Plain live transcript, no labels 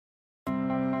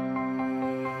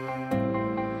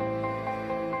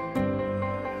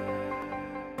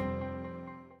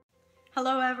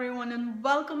Hello everyone and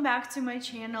welcome back to my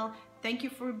channel. Thank you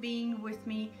for being with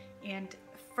me, and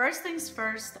first things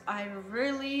first, I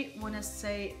really want to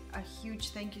say a huge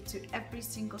thank you to every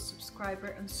single subscriber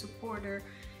and supporter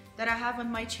that I have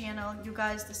on my channel. You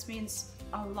guys, this means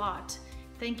a lot.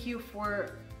 Thank you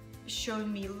for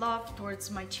showing me love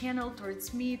towards my channel,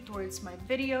 towards me, towards my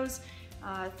videos.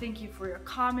 Thank you for your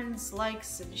comments,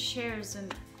 likes and shares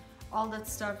and all that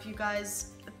stuff. You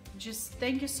guys, just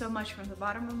thank you so much from the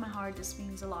bottom of my heart. This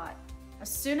means a lot. As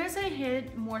soon as I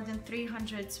hit more than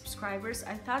 300 subscribers,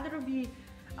 I thought it would be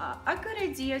a good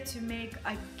idea to make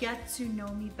a get to know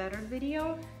me better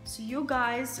video, so you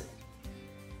guys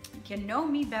can know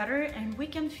me better and we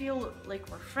can feel like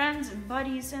we're friends and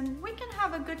buddies and we can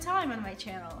have a good time on my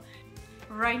channel.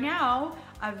 Right now,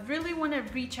 I really want to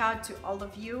reach out to all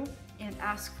of you and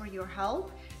ask for your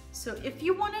help. So if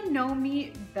you want to know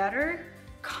me better,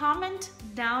 comment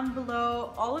down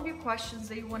below all of your questions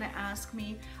that you want to ask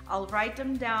me. I'll write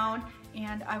them down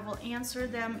and I will answer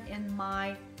them in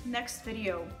my next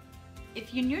video.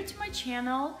 If you're new to my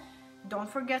channel, don't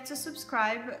forget to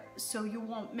subscribe so you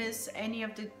won't miss any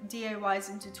of the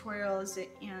DIYs and tutorials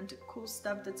and cool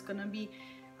stuff that's gonna be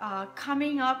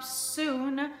coming up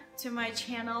soon to my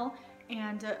channel.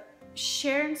 And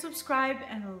share and subscribe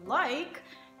and like,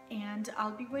 and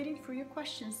I'll be waiting for your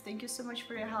questions. Thank you so much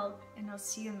for your help, and I'll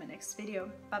see you in my next video.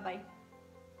 Bye bye.